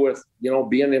has to do with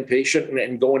being impatient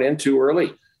and going in too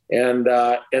early. And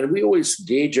we always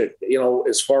gauge it,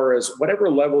 as far as whatever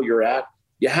level you're at,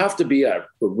 you have to be a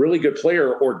really good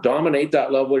player or dominate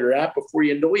that level you're at before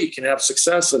you can have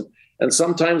success. And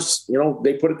sometimes,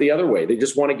 they put it the other way. They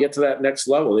just want to get to that next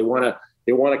level. They want to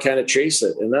kind of chase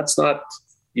it, and that's not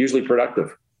usually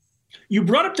productive. You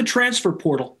brought up the transfer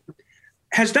portal.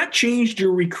 Has that changed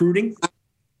your recruiting?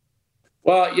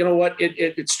 Well, you know what?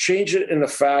 It's changed it in the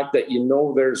fact that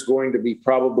there's going to be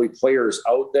probably players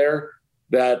out there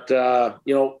that,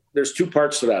 there's two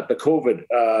parts to that. The COVID,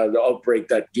 the outbreak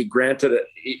that granted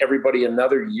everybody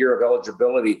another year of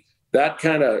eligibility, that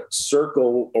kind of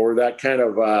circle or that kind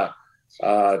of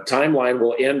timeline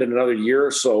will end in another year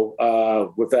or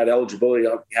so with that eligibility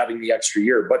of having the extra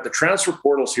year. But the transfer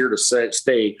portal's here to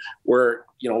stay, where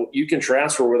you can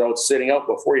transfer without sitting out.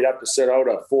 Before, you'd have to sit out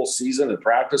a full season and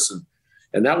practice,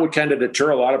 and that would kind of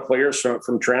deter a lot of players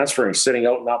from transferring, sitting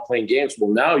out and not playing games.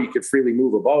 Well, now you could freely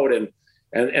move about, and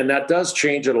that does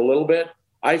change it a little bit.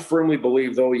 I firmly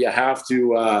believe, though, you have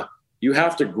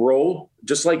to grow,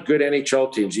 just like good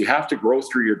NHL teams. You have to grow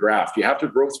through your draft. You have to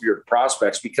grow through your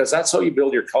prospects, because that's how you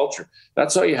build your culture.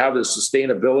 That's how you have the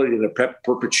sustainability and the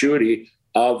perpetuity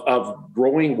of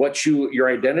growing what your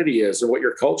identity is and what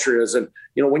your culture is. And,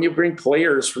 when you bring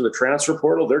players from the transfer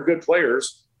portal, they're good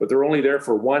players, but they're only there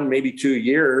for 1, maybe 2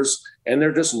 years, and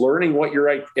they're just learning what your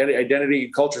identity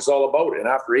and culture is all about. And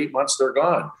after 8 months, they're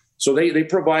gone. So they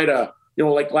provide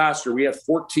like last year, we had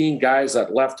 14 guys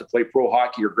that left to play pro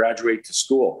hockey or graduate to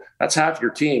school. That's half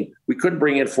your team. We couldn't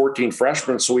bring in 14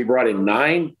 freshmen, so we brought in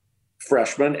 9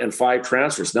 freshmen and 5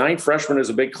 transfers. 9 freshmen is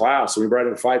a big class, and we brought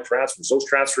in 5 transfers. Those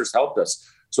transfers helped us.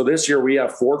 So this year we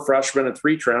have 4 freshmen and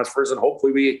 3 transfers, and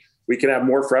hopefully we can have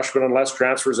more freshmen and less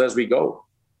transfers as we go.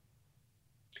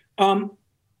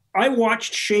 I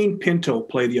watched Shane Pinto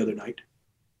play the other night,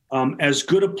 as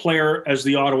good a player as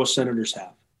the Ottawa Senators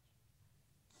have.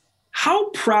 How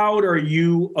proud are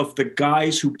you of the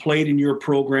guys who played in your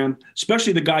program,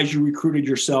 especially the guys you recruited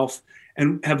yourself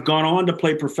and have gone on to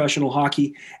play professional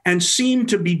hockey and seem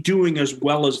to be doing as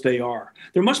well as they are?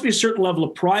 There must be a certain level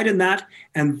of pride in that,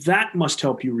 and that must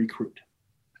help you recruit.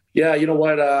 Yeah, you know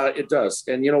what? It does.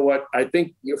 And you know what? I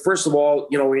think, first of all,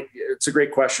 it's a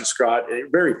great question, Scott.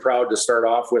 Very proud to start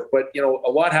off with. But,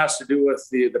 a lot has to do with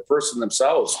the person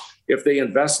themselves. If they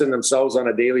invest in themselves on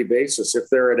a daily basis, if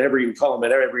they're you call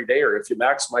them an everydayer, if you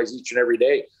maximize each and every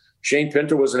day. Shane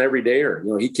Pinto was an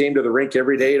everydayer. He came to the rink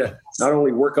every day to not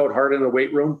only work out hard in the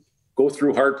weight room, go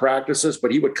through hard practices,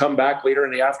 but he would come back later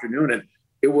in the afternoon, and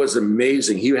it was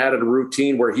amazing. He had a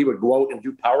routine where he would go out and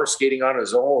do power skating on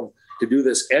his own to do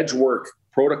this edge work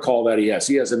protocol that he has.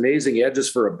 He has amazing edges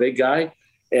for a big guy.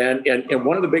 And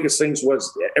one of the biggest things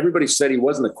was, everybody said he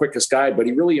wasn't the quickest guy, but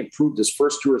he really improved his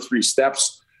first 2 or 3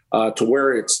 steps to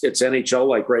where it's NHL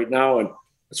like right now. And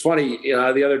it's funny,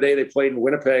 the other day they played in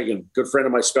Winnipeg, and a good friend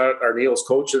of mine, Scott Arneal's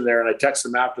coaching there. And I texted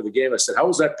him after the game. I said, "How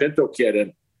was that Pinto kid?"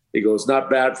 And he goes, "Not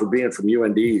bad for being from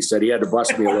UND." He said he had to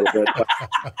bust me a little bit,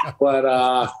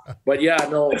 but yeah,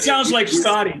 no. It sounds like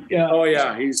Scotty. Yeah. Oh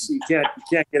yeah, you can't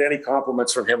get any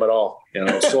compliments from him at all.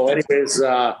 So, anyways,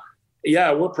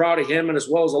 yeah, we're proud of him, and as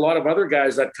well as a lot of other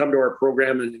guys that come to our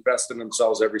program and invest in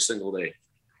themselves every single day.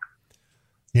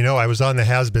 I was on the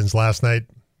Has-Beens last night.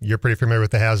 You're pretty familiar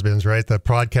with the Has-Beens, right? The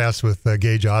podcast with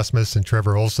Gage Osmus and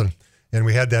Trevor Olson. And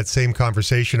we had that same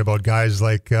conversation about guys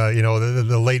like,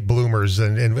 the late bloomers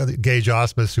and Gage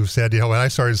Osmus, who said, when I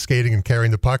started skating and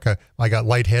carrying the puck, I got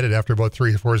lightheaded after about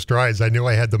 3 or 4 strides. I knew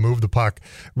I had to move the puck,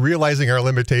 realizing our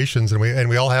limitations. And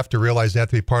we all have to realize that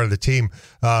to be part of the team.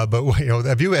 But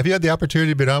have you had the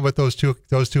opportunity to be on with those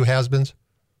two has-beens?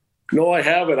 No, I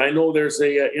haven't. I know there's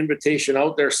a invitation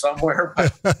out there somewhere,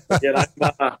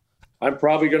 but I'm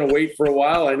probably going to wait for a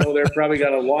while. I know they've probably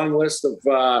got a long list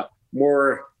of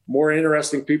more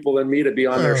interesting people than me to be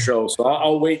on their show. So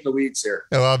I'll wait in the weeds here.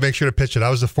 Well, I'll make sure to pitch it. I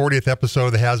was the 40th episode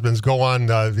of the Has-Beens. Go on,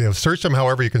 search them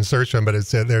however you can search them, but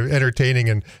they're entertaining,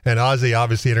 and Ozzy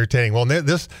obviously entertaining. Well,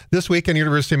 this weekend,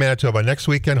 University of Manitoba. Next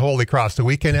weekend, Holy Cross. The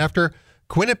weekend after,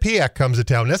 Quinnipiac comes to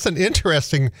town. That's an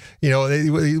interesting,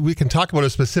 we can talk about a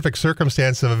specific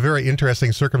circumstance of a very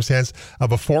interesting circumstance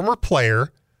of a former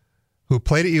player who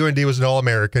played at UND, was an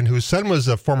All-American, whose son was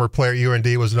a former player at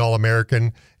UND, was an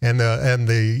All-American, and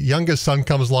the youngest son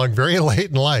comes along very late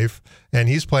in life, and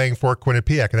he's playing for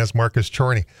Quinnipiac, and that's Marcus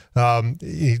Chorney.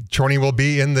 Chorney will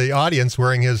be in the audience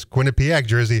wearing his Quinnipiac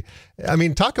jersey. I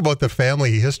mean, talk about the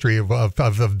family history of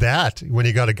that, when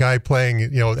you got a guy playing,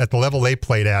 at the level they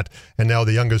played at, and now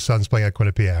the youngest son's playing at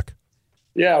Quinnipiac.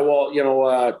 Yeah,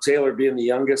 well, Taylor being the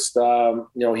youngest,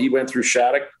 he went through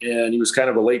Shattuck, and he was kind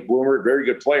of a late bloomer, very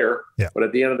good player. Yeah. But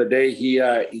at the end of the day,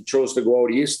 he chose to go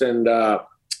out east, and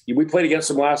we played against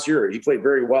him last year. He played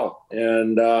very well,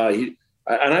 and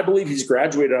I believe he's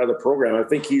graduated out of the program. I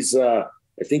think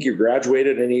he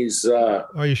graduated, and he's are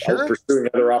you sure? Pursuing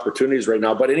other opportunities right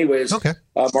now. But anyways, okay.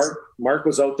 Mark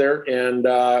was out there, and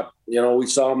we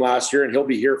saw him last year, and he'll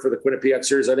be here for the Quinnipiac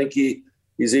series. I think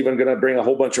he's even going to bring a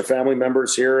whole bunch of family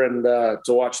members here and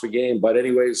to watch the game. But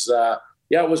anyways,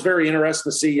 it was very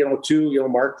interesting to see,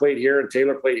 Mark played here and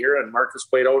Taylor played here and Marcus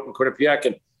played out in Quinnipiac.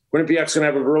 And Quinnipiac's going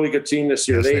to have a really good team this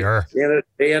year. Yes,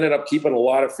 they ended up keeping a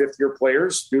lot of fifth-year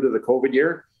players due to the COVID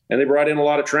year, and they brought in a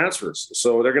lot of transfers.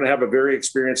 So they're going to have a very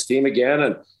experienced team again.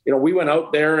 And, we went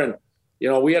out there and,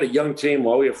 we had a young team.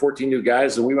 Well, we had 14 new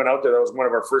guys, and we went out there. That was one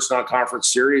of our first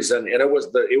non-conference series, and it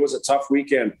was a tough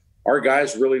weekend. Our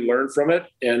guys really learned from it,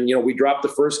 and we dropped the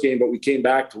first game, but we came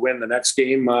back to win the next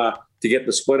game to get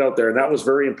the split out there, and that was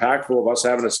very impactful of us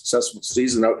having a successful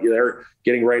season out there,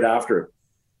 getting right after it.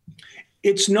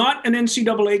 It's not an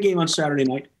NCAA game on Saturday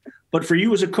night, but for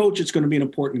you as a coach, it's going to be an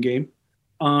important game.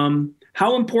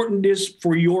 How important it is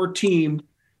for your team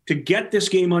to get this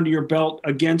game under your belt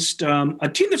against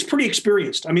a team that's pretty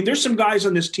experienced? I mean, there's some guys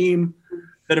on this team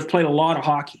that have played a lot of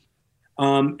hockey.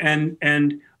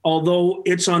 And although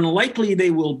it's unlikely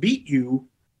they will beat you,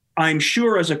 I'm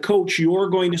sure as a coach, you're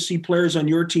going to see players on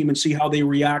your team and see how they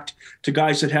react to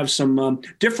guys that have some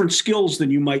different skills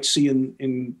than you might see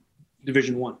in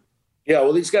Division I. Yeah,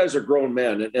 well, these guys are grown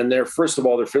men, and they're, first of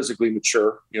all, they're physically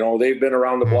mature. They've been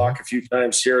around the block a few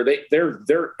times here.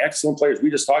 They're excellent players. We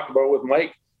just talked about it with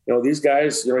Mike. These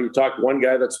guys, you talk one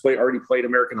guy that's already played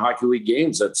American Hockey League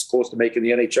games that's close to making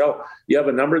the NHL. You have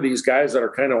a number of these guys that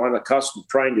are kind of on the cusp of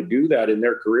trying to do that in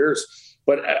their careers.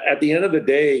 But at the end of the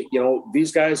day,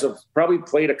 these guys have probably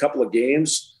played a couple of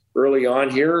games early on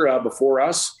here before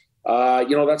us.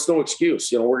 That's no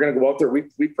excuse. We're going to go out there.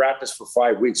 We practice for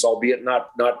 5 weeks, albeit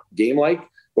not game-like,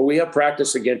 but we have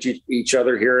practice against each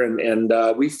other here. And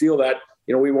we feel that,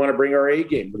 we want to bring our A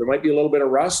game. There might be a little bit of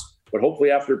rust, but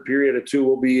hopefully after a period of two,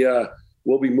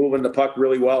 we'll be moving the puck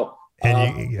really well.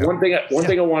 One thing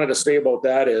I wanted to say about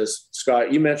that is,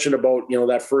 Scott, you mentioned about,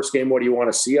 that first game, what do you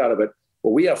want to see out of it?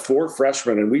 Well, we have 4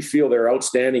 freshmen, and we feel they're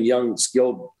outstanding young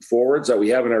skilled forwards that we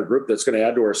have in our group that's going to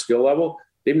add to our skill level.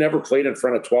 They've never played in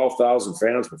front of 12,000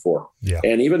 fans before. Yeah.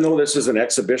 And even though this is an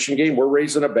exhibition game, we're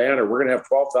raising a banner. We're going to have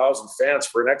 12,000 fans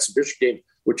for an exhibition game,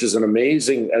 which is an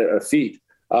amazing feat.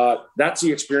 That's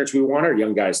the experience we want our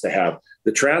young guys to have.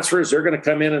 The transfers, they're going to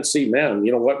come in and see, man,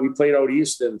 you know what? We played out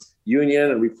east in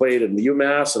Union, and we played in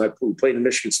UMass, and we played in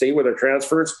Michigan State with our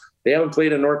transfers. They haven't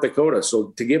played in North Dakota.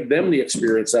 So to give them the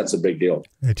experience, that's a big deal.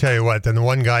 I tell you what, then the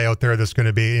one guy out there that's going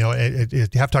to be, you have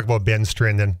to talk about Ben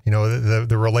Strinden,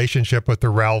 the relationship with the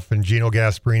Ralph and Gino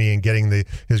Gasparini and getting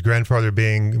his grandfather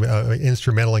being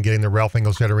instrumental in getting the Ralph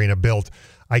Engelstad Arena built.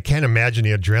 I can't imagine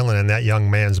the adrenaline in that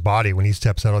young man's body when he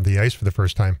steps out on the ice for the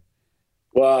first time.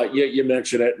 Well, you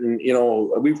mentioned it. And,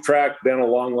 we've tracked Ben a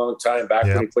long, long time back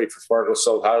when he played for Fargo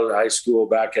South High School,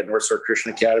 back at North Star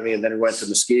Christian Academy, and then he went to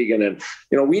Muskegon.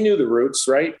 And, we knew the roots,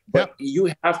 right? But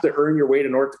you have to earn your way to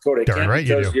North Dakota. Darn right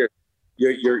because you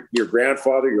do. Your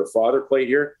grandfather, your father played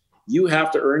here. You have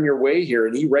to earn your way here.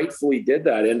 And he rightfully did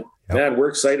that. And, man, we're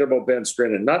excited about Ben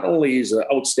Strinden. Not only he's an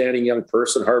outstanding young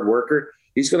person, hard worker,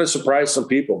 he's going to surprise some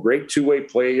people. Great two-way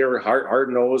player,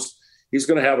 hard-nosed. He's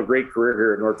going to have a great career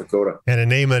here in North Dakota. And a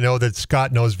name I know that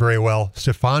Scott knows very well,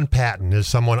 Stefan Patton, is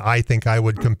someone I think I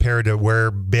would compare to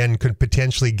where Ben could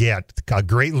potentially get. A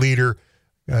great leader,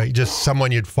 just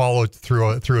someone you'd follow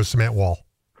through a cement wall.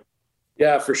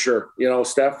 Yeah, for sure.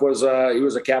 Steph was he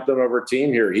was a captain of our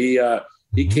team here.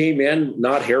 He came in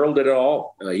not heralded at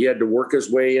all. He had to work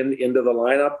his way into the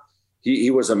lineup.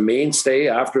 He was a mainstay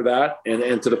after that,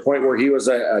 and to the point where he was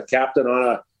a captain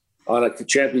on a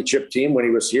championship team when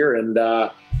he was here. And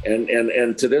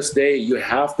to this day, you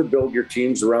have to build your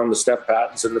teams around the Steph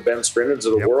Pattons and the Ben Strindens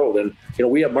of the world. And,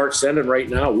 we have Mark Senden right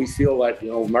now. We feel like,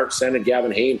 Mark Senden,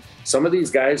 Gavin Hain, some of these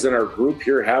guys in our group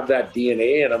here have that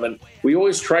DNA in them. And we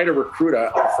always try to recruit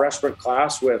a freshman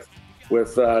class with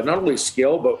not only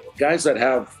skill, but guys that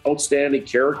have outstanding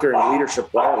character and leadership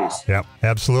qualities. Yeah,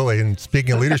 absolutely. And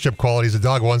speaking of leadership qualities, the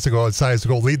dog wants to go outside, so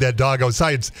go lead that dog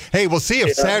outside. Hey, we'll see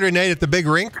if Saturday night at the big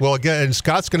rink, and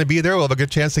Scott's going to be there. We'll have a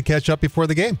good chance to catch up before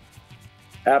the game.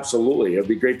 Absolutely. It'd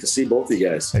be great to see both of you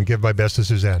guys. And give my best to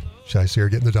Suzanne. Should I see her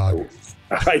getting the dog?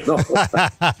 I know.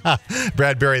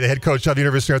 Brad Berry, the head coach of the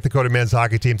University of North Dakota men's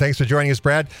hockey team. Thanks for joining us,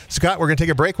 Brad. Scott, we're going to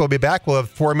take a break. We'll be back. We'll have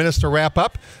 4 minutes to wrap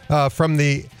up from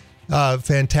the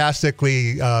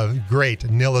fantastically great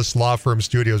Nilles Law Firm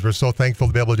Studios. We're so thankful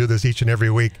to be able to do this each and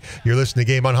every week. You're listening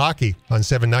to Game on Hockey on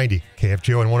 790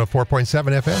 KFGO and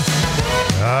 104.7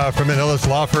 FM. From the Nilles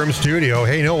Law Firm Studio.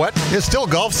 Hey, you know what? It's still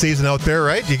golf season out there,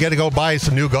 right? You got to go buy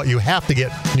some new golf. You have to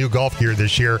get new golf gear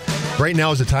this year. Right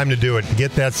now is the time to do it.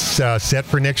 Get that set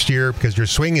for next year, because your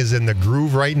swing is in the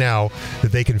groove right now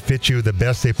that they can fit you the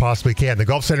best they possibly can. The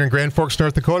Golf Center in Grand Forks,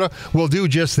 North Dakota will do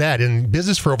just that. In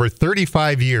business for over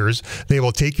 35 years, they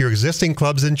will take your existing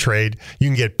clubs and trade. You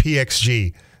can get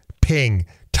PXG, Ping,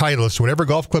 Titleist, whatever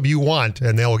golf club you want,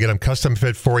 and they'll get them custom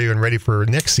fit for you and ready for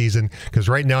next season, because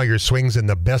right now your swing's in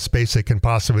the best space it can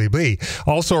possibly be.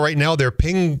 Also, right now, their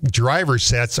Ping driver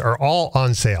sets are all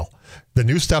on sale. The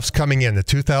new stuff's coming in. The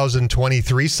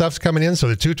 2023 stuff's coming in, so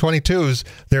the 222s,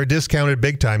 they're discounted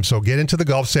big time. So get into the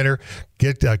Golf Center,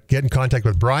 get in contact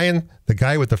with Brian, the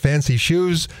guy with the fancy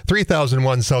shoes,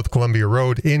 3001 South Columbia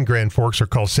Road in Grand Forks, or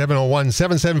call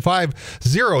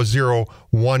 701-775-0011.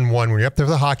 When you're up there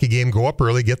for the hockey game, go up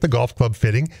early, get the golf club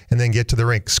fitting, and then get to the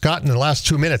rink. Scott, in the last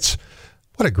 2 minutes,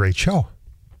 what a great show.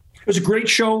 It was a great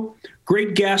show,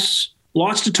 great guests.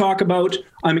 Lots to talk about.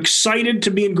 I'm excited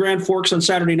to be in Grand Forks on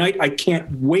Saturday night. I can't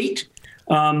wait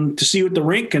to see you at the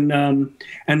rink and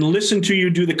listen to you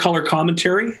do the color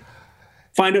commentary.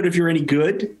 Find out if you're any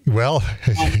good. Well,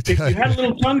 if you had a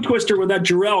little tongue twister with that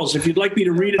Jarrell's, if you'd like me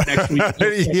to read it next week.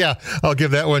 Yeah, I'll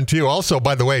give that one too. Also,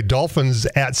 by the way, Dolphins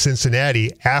at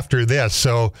Cincinnati after this,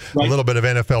 so right. A little bit of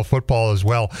NFL football as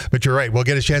well. But you're right, we'll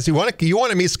get a chance. You want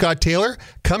to meet Scott Taylor?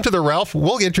 Come to the Ralph.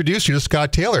 We'll introduce you to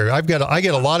Scott Taylor. I get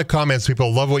a lot of comments.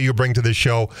 People love what you bring to the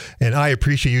show, and I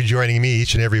appreciate you joining me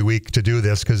each and every week to do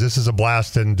this, because this is a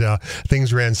blast, and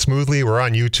things ran smoothly. We're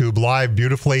on YouTube live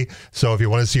beautifully, so if you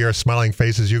want to see our smiling faces,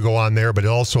 you go on there, but it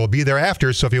also will be there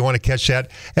after. So if you want to catch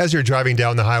that as you're driving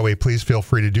down the highway, please feel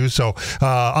free to do so.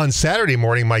 On Saturday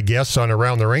morning, my guests on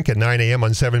Around the Rink at 9 a.m.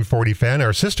 on 740 Fan,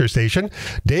 our sister station,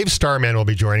 Dave Starman will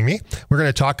be joining me. We're going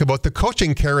to talk about the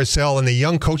coaching carousel and the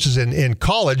young coaches in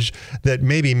college that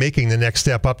may be making the next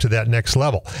step up to that next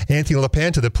level. Anthony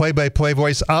LaPanta, the play-by-play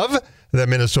voice of the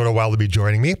Minnesota Wild, will be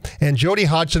joining me. And Jody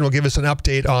Hodgson will give us an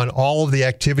update on all of the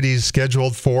activities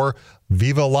scheduled for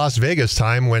Viva Las Vegas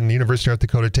time when the University of North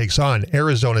Dakota takes on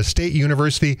Arizona State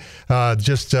University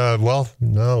just about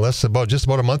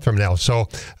a month from now. So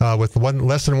with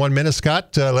less than 1 minute,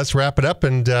 Scott, let's wrap it up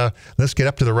and let's get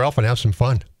up to the Ralph and have some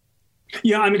fun.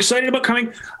 Yeah, I'm excited about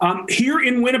coming. Here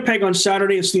in Winnipeg on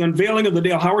Saturday, it's the unveiling of the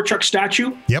Dale Hawerchuk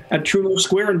statue at Trudeau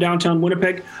Square in downtown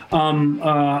Winnipeg.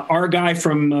 Our guy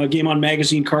from Game On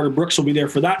Magazine, Carter Brooks, will be there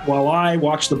for that, while I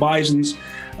watch the Bisons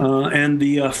and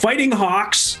the Fighting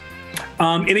Hawks.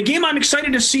 In a game I'm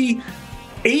excited to see,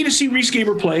 A, to see Reese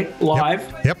Gaber play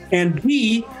live, and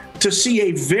B, to see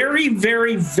a very,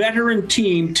 very veteran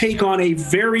team take on a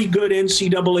very good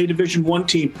NCAA Division I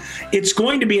team. It's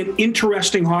going to be an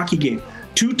interesting hockey game.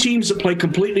 Two teams that play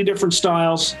completely different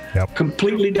styles,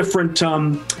 completely different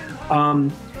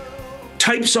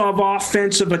types of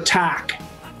offensive attack.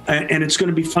 And it's going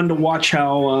to be fun to watch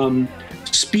how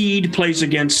speed plays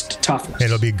against toughness.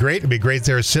 It'll be great. It'll be great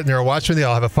there sitting there watching with you.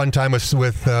 I'll have a fun time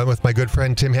with my good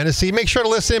friend Tim Hennessy. Make sure to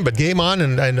listen, but game on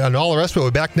and all the rest of it.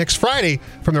 We'll be back next Friday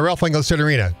from the Ralph Engelstad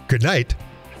Arena. Good night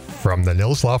from the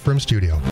Nils Law Firm studio.